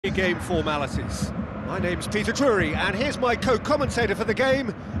Game formalities. My name's Peter Drury, and here's my co-commentator for the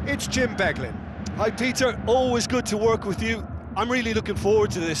game. It's Jim Beglin. Hi Peter, always good to work with you. I'm really looking forward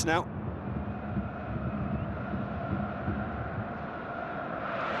to this now.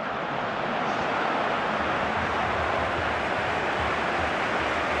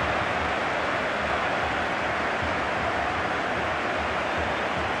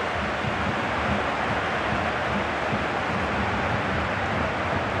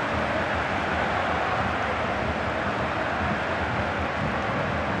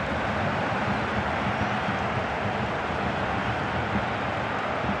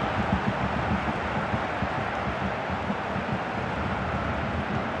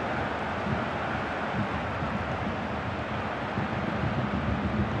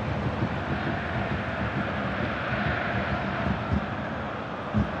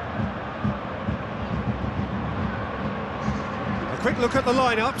 Quick look at the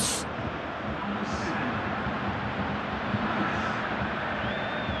lineups.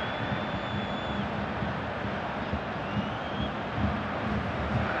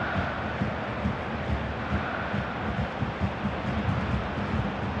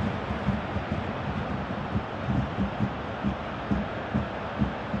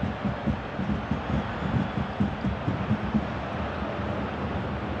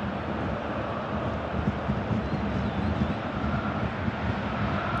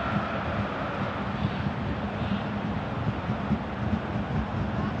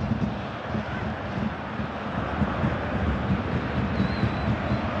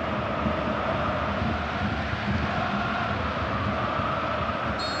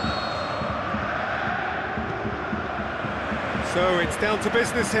 So it's down to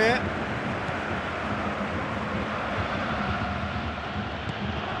business here.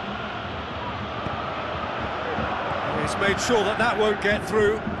 He's made sure that that won't get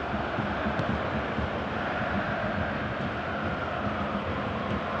through.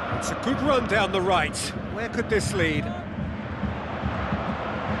 It's a good run down the right. Where could this lead?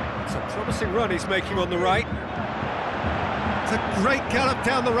 It's a promising run he's making on the right. It's a great gallop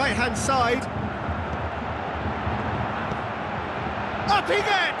down the right-hand side. Up he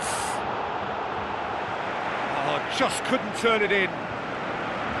gets! Oh, just couldn't turn it in.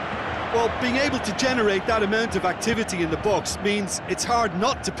 Well, being able to generate that amount of activity in the box means it's hard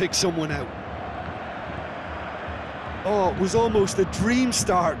not to pick someone out. Oh, it was almost a dream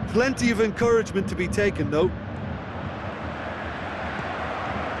start. Plenty of encouragement to be taken, though.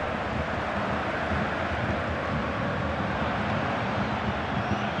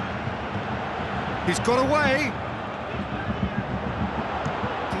 He's got away.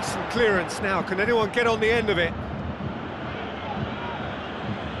 Decent clearance now. Can anyone get on the end of it?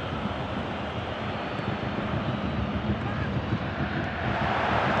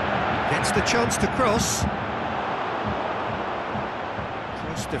 Gets the chance to cross.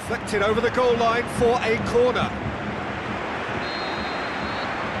 Cross deflected over the goal line for a corner.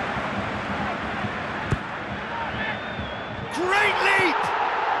 Great leap!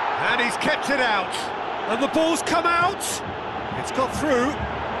 And he's kept it out. And the ball's come out. It's got through.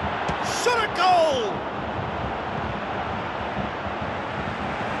 Shot a goal!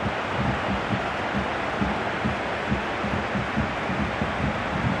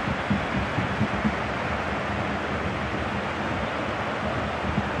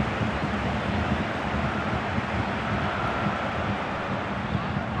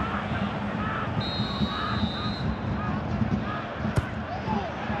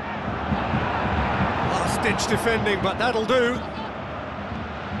 Last-ditch defending, but that'll do.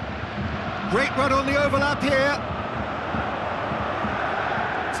 Great run on the overlap here.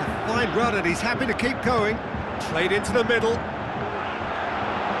 It's a fine run and he's happy to keep going. Played into the middle.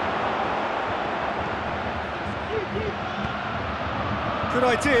 Good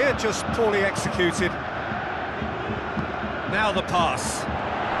idea, just poorly executed. Now the pass.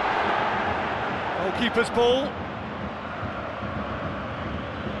 Goalkeeper's ball.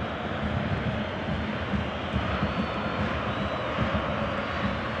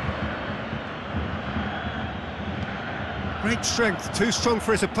 Great strength, too strong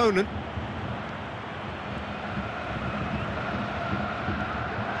for his opponent.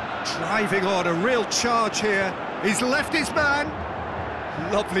 Driving on, a real charge here. He's left his man.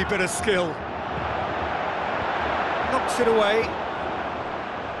 Lovely bit of skill. Knocks it away.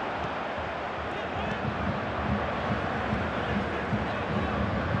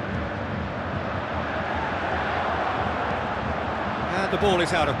 And the ball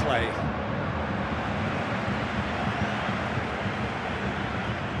is out of play.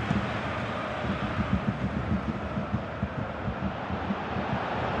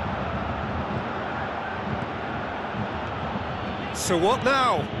 So what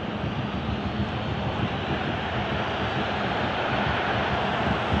now?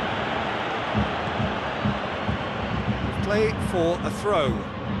 Play for a throw.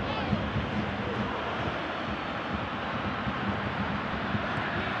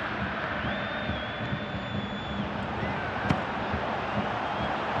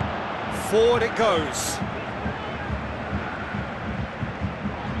 Forward it goes.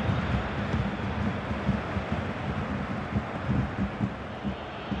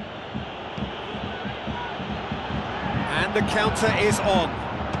 And the counter is on.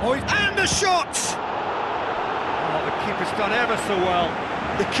 Oh, and the shot! Oh, the keeper's done ever so well.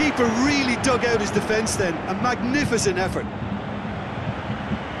 The keeper really dug out his defence then. A magnificent effort.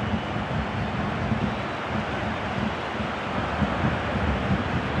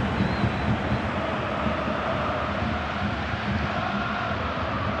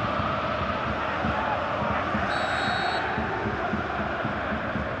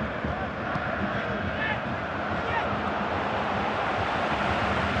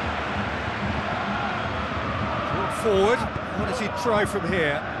 Forward, what does he try from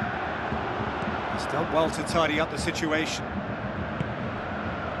here? He's done well to tidy up the situation.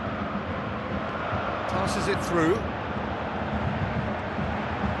 Passes it through.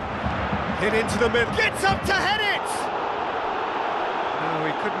 Hit into the middle, gets up to head it! No,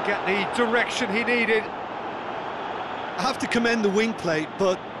 he couldn't get the direction he needed. I have to commend the wing play,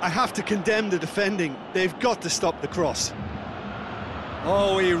 but I have to condemn the defending. They've got to stop the cross.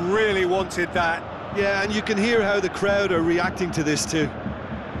 Oh, he really wanted that. Yeah, and you can hear how the crowd are reacting to this too.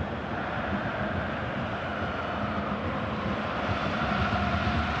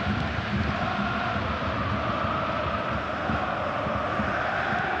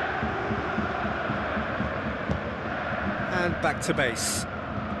 And back to base.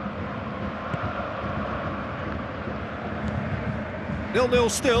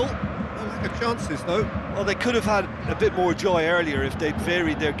 0-0 still. No lack of chances though. Well, they could have had a bit more joy earlier if they'd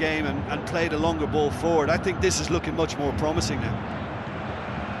varied their game and played a longer ball forward. I think this is looking much more promising now.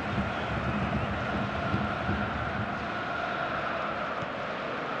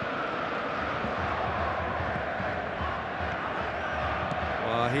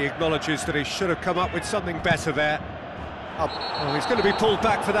 Well, he acknowledges that he should have come up with something better there. Oh, he's going to be pulled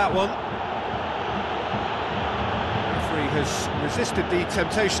back for that one. Has resisted the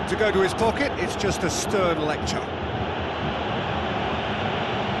temptation to go to his pocket. It's just a stern lecture.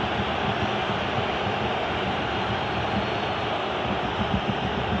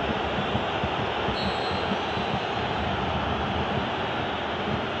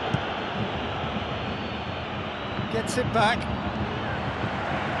 Gets it back.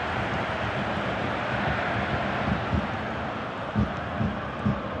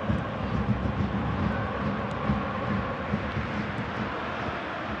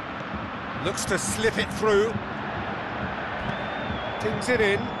 Looks to slip it through. Tings it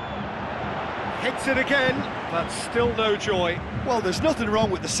in. Hits it again, but still no joy. Well, there's nothing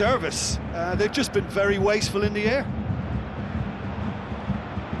wrong with the service. They've just been very wasteful in the air.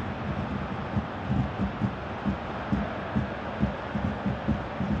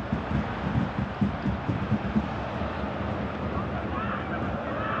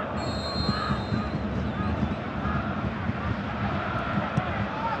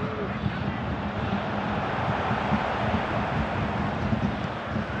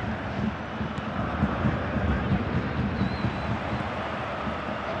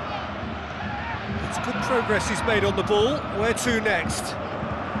 Good progress he's made on the ball. Where to next?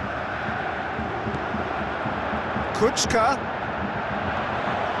 Kuczka.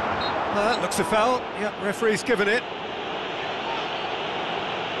 That looks a foul. Yep, referee's given it.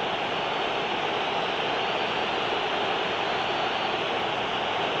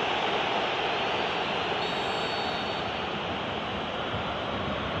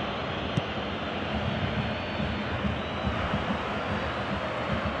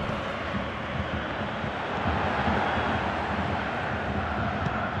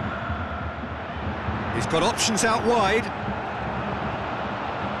 He's got options out wide.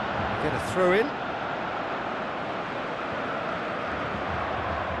 Get a throw in.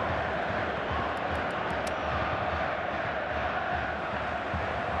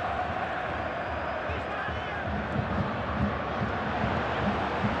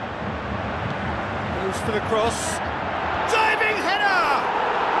 Goes for the cross. Diving header!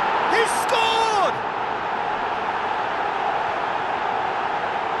 He's scored!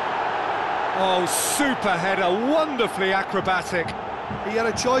 Oh, super header, wonderfully acrobatic. He had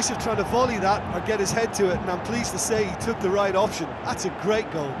a choice of trying to volley that or get his head to it, and I'm pleased to say he took the right option. That's a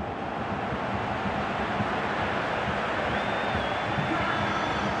great goal.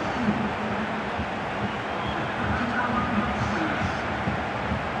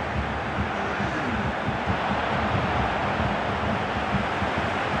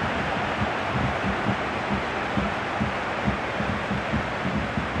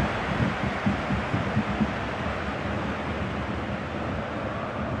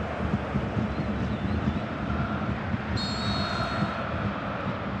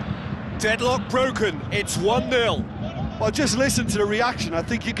 Deadlock broken, it's 1-0. Well, just listen to the reaction. I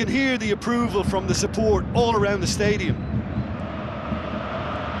think you can hear the approval from the support all around the stadium.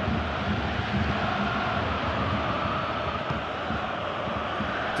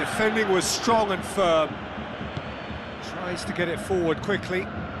 Defending was strong and firm. Tries to get it forward quickly.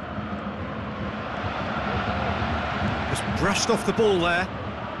 Just brushed off the ball there.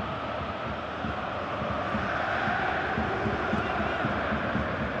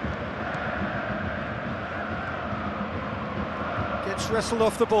 Gets wrestled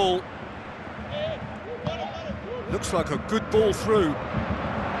off the ball. Looks like a good ball through.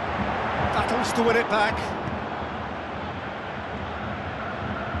 Battles to win it back.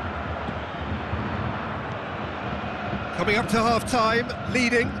 Coming up to half-time,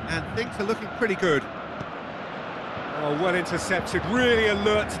 leading, and things are looking pretty good. Oh, well intercepted, really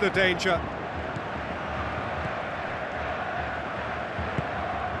alert to the danger.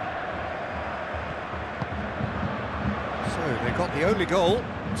 So they got the only goal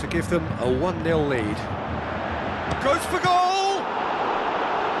to give them a 1-0 lead. Goes for goal!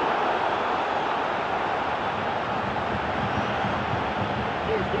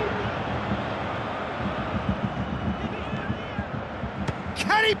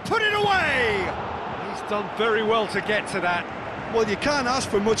 Can he put it away? He's done very well to get to that. Well, you can't ask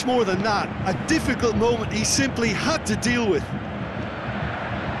for much more than that. A difficult moment he simply had to deal with.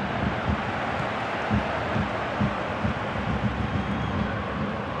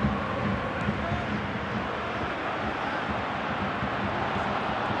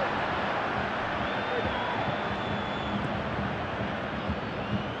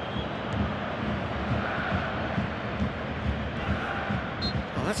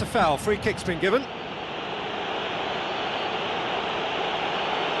 Well, that's a foul. Free kick's been given.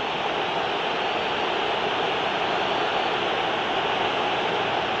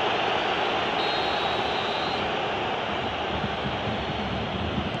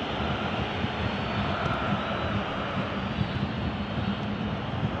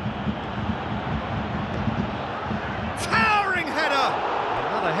 Towering header!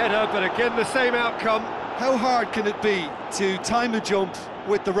 Another header, but again the same outcome. How hard can it be to time a jump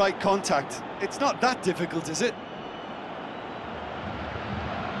with the right contact? It's not that difficult, is it?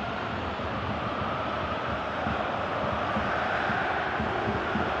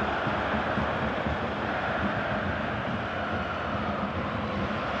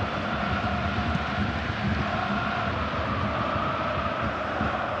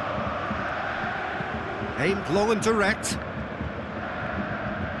 Aimed long and direct.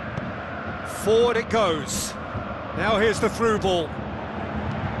 Forward it goes. Now here's the through ball.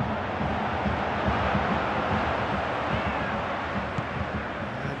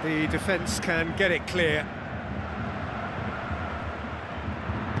 And the defence can get it clear.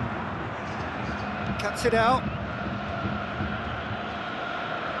 Cuts it out.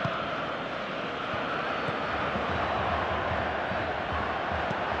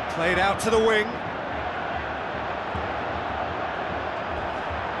 Played out to the wing.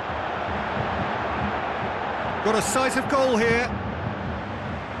 Got a sight of goal here.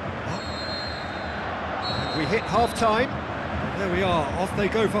 And we hit half-time. There we are, off they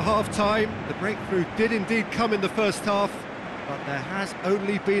go for half-time. The breakthrough did indeed come in the first half, but there has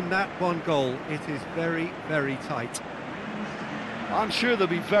only been that one goal. It is very, very tight. I'm sure they'll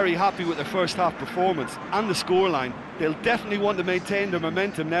be very happy with their first half performance and the scoreline. They'll definitely want to maintain their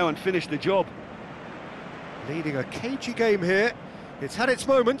momentum now and finish the job. Leading a cagey game here. It's had its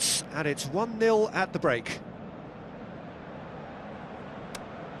moments, and it's 1-0 at the break.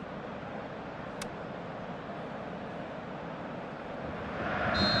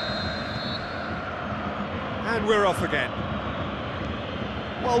 And we're off again.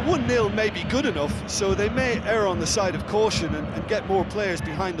 Well, 1-0 may be good enough, so they may err on the side of caution and get more players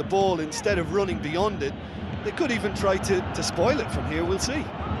behind the ball instead of running beyond it. They could even try to spoil it from here, we'll see.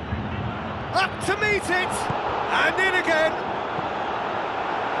 Up to meet it! And in again!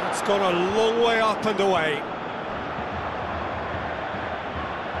 It's gone a long way up and away.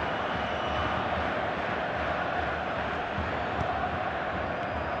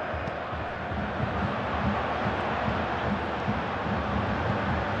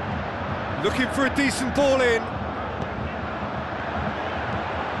 Looking for a decent ball in.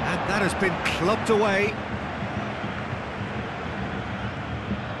 And that has been clubbed away.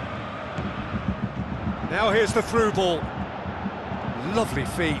 Now here's the through ball. Lovely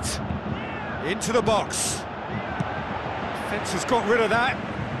feet. Into the box. Defence has got rid of that.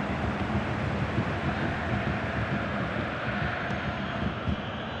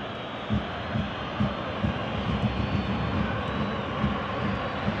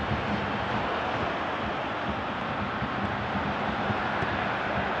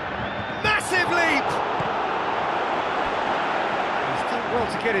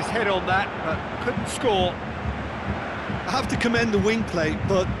 get his head on that, but couldn't score. I have to commend the wing play,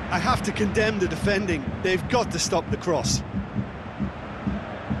 but I have to condemn the defending. They've got to stop the cross.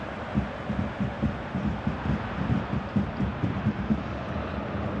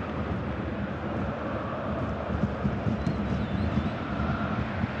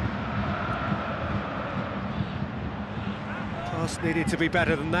 Pass needed to be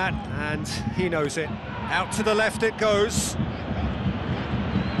better than that, and he knows it. Out to the left it goes.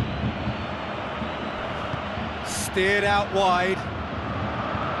 Steered out wide.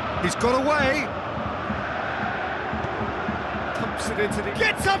 He's got away. Pumps it into the...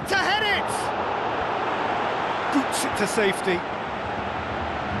 Gets up to head it! Boots it to safety.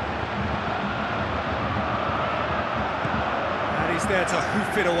 And he's there to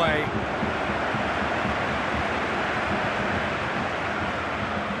hoof it away.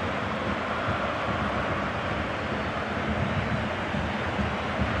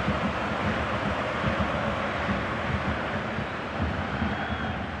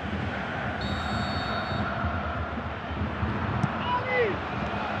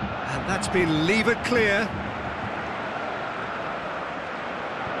 That's been levered clear.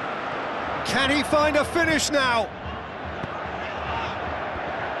 Can he find a finish now?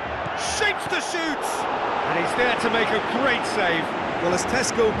 Shapes the shoot! And he's there to make a great save. Well, as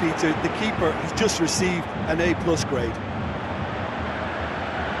test goalkeeper, the keeper has just received an A+ grade.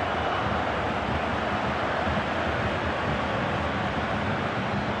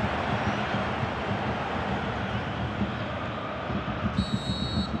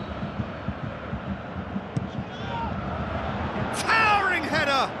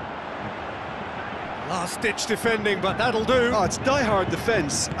 Last-ditch defending, but that'll do. Oh, it's die-hard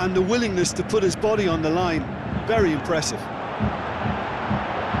defence, and the willingness to put his body on the line. Very impressive.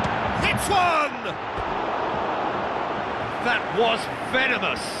 Hits one! That was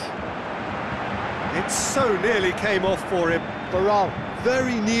venomous. It so nearly came off for him. Baral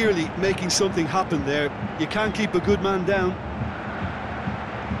very nearly making something happen there. You can't keep a good man down.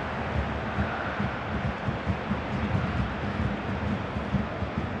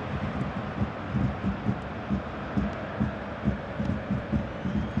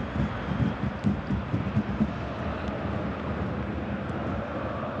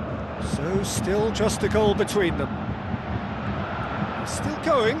 So still just a goal between them. Still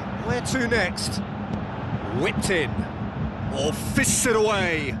going. Where to next? Whipped in. Or fists it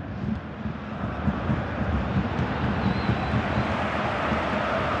away.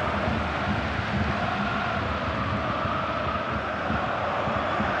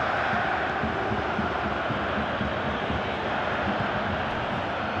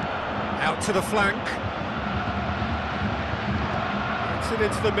 Out to the flank. Gets it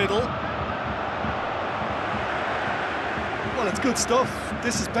into the middle. Well, it's good stuff.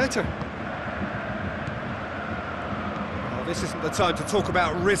 This is better. Well, this isn't the time to talk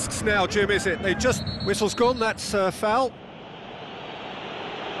about risks now, Jim, is it? They just... Whistle's gone, that's foul.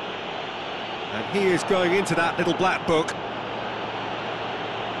 And he is going into that little black book.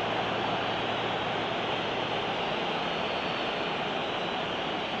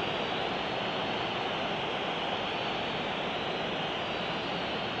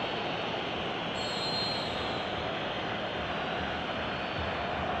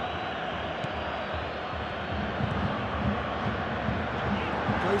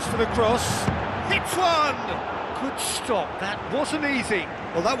 Goes for the cross, hits one! Good stop, that wasn't easy.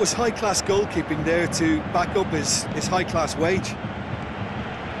 Well, that was high-class goalkeeping there to back up his high-class wage.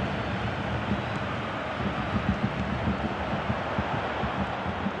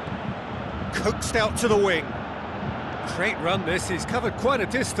 Coaxed out to the wing. Great run this, he's covered quite a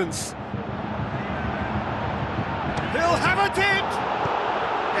distance. He'll have a dip!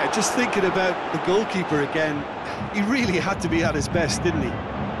 Yeah, just thinking about the goalkeeper again, he really had to be at his best, didn't he?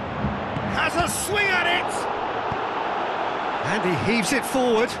 Has a swing at it! And he heaves it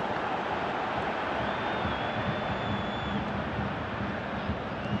forward.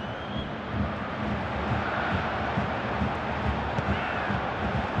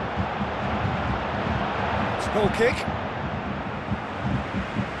 It's a goal kick.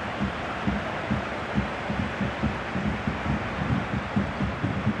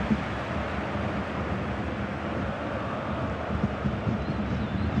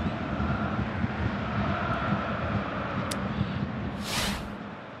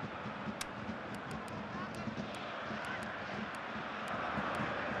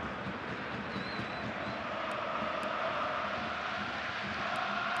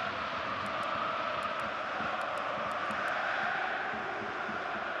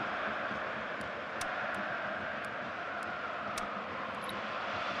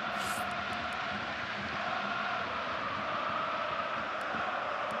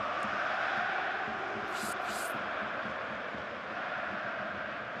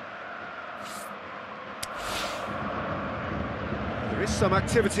 some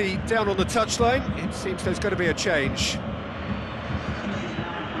activity down on the touchline. It seems there's going to be a change.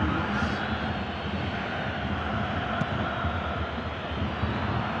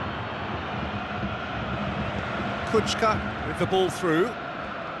 Kuczka with the ball through.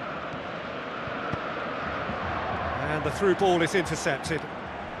 And the through ball is intercepted.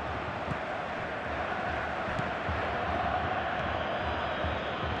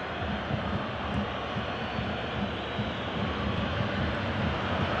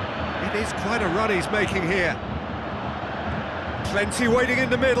 It is quite a run he's making here. Plenty waiting in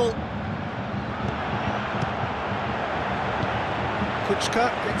the middle.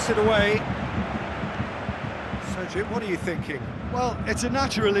 Kuczka gets it away. So, Jim, what are you thinking? Well, it's a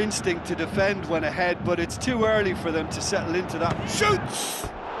natural instinct to defend when ahead, but it's too early for them to settle into that. Shoots!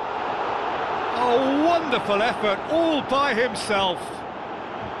 Oh, wonderful effort, all by himself.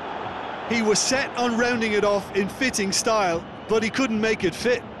 He was set on rounding it off in fitting style, but he couldn't make it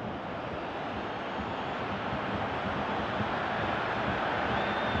fit.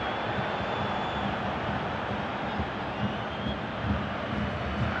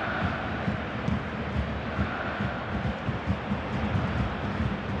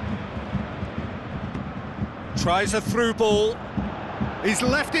 Tries a through ball. He's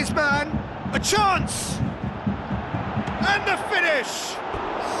left his man. A chance! And the finish!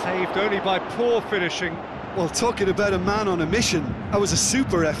 Saved only by poor finishing. Well, talking about a man on a mission, that was a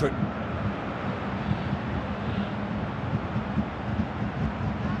super effort.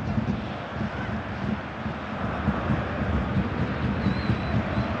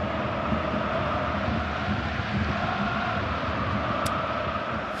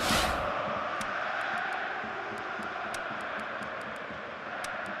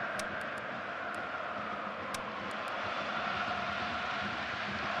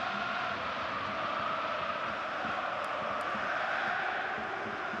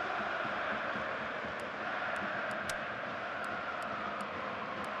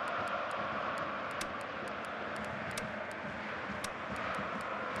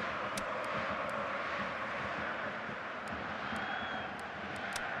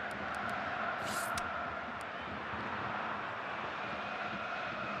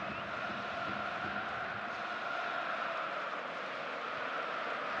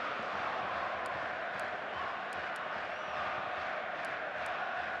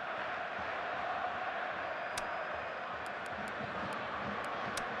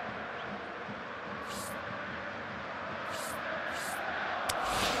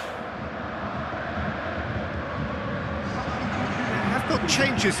 Got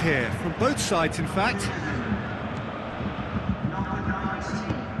changes here from both sides, in fact.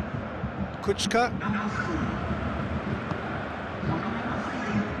 Kuczka.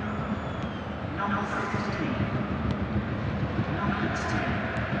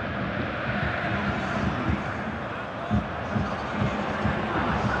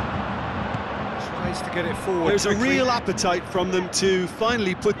 Tries to get it forward. There's a real appetite from them to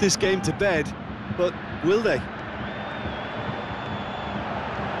finally put this game to bed, but will they?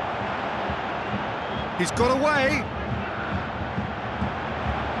 He's got away.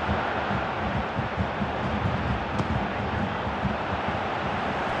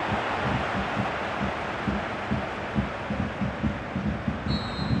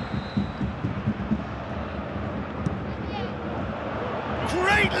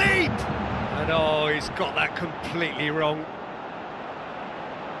 Great leap! And oh, he's got that completely wrong.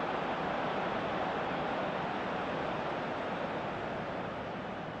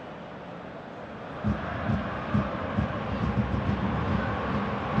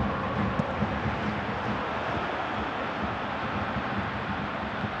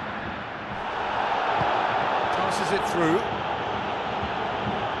 It through.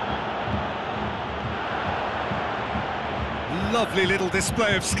 Lovely little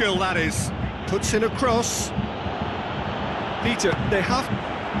display of skill, that is. Puts in a cross. Peter, they have...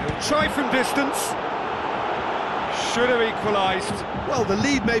 He'll try from distance. Should have equalised. Well, the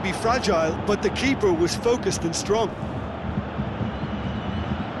lead may be fragile, but the keeper was focused and strong.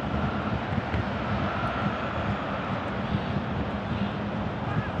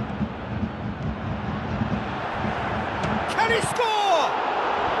 Can he score?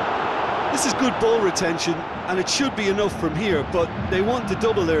 This is good ball retention, and it should be enough from here, but they want to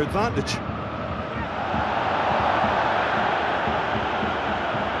double their advantage.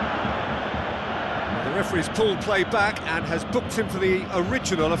 The referee's pulled play back and has booked him for the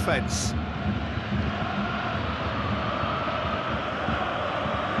original offence.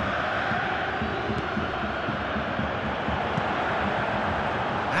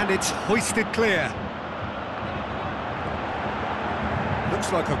 And it's hoisted clear.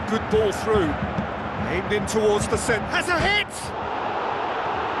 Looks like a good ball through. Aimed in towards the centre. Has a hit!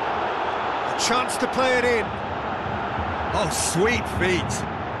 A chance to play it in. Oh, sweet feet.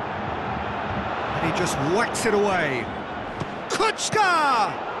 And he just whacks it away.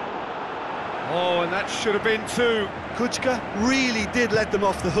 Kuchka! Oh, and that should have been two. Kuchka really did let them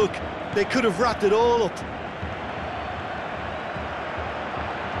off the hook. They could have wrapped it all up.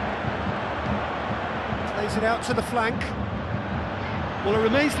 Plays it out to the flank. Well, it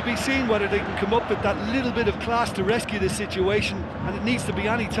remains to be seen whether they can come up with that little bit of class to rescue this situation, and it needs to be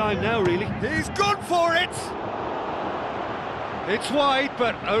any time now, really. He's gone for it! It's wide,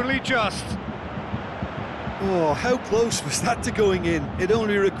 but only just. Oh, how close was that to going in? It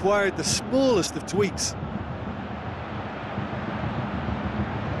only required the smallest of tweaks.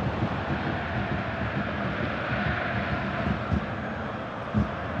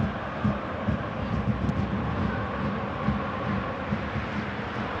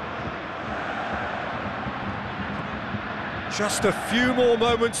 Just a few more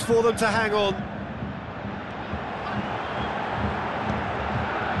moments for them to hang on.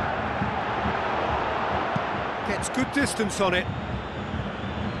 Gets good distance on it.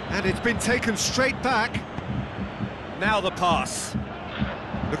 And it's been taken straight back. Now the pass.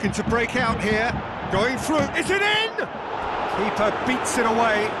 Looking to break out here. Going through. Is it in? Keeper beats it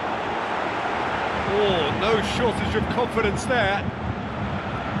away. Oh, no shortage of confidence there.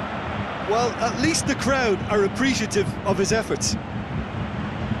 Well, at least the crowd are appreciative of his efforts.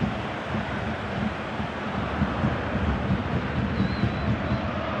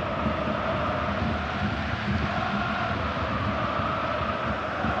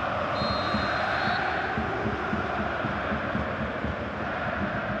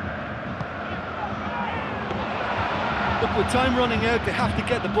 Look, with time running out, they have to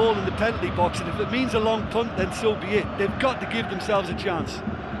get the ball in the penalty box, and if it means a long punt, then so be it. They've got to give themselves a chance.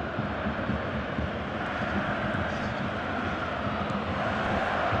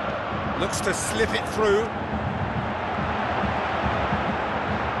 Looks to slip it through.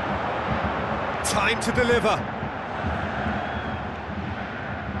 Time to deliver.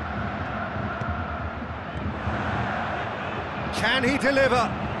 Can he deliver?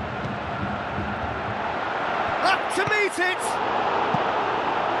 Up to meet it!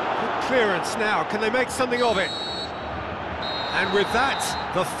 Good clearance now. Can they make something of it? And with that,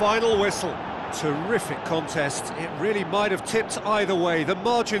 the final whistle. Terrific contest. It really might have tipped either way. The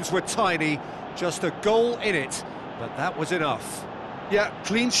margins were tiny, just a goal in it, but that was enough. Yeah,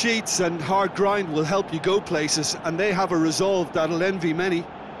 clean sheets and hard grind will help you go places, and they have a resolve that'll envy many.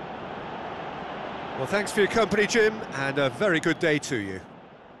 Well, thanks for your company, Jim, and a very good day to you.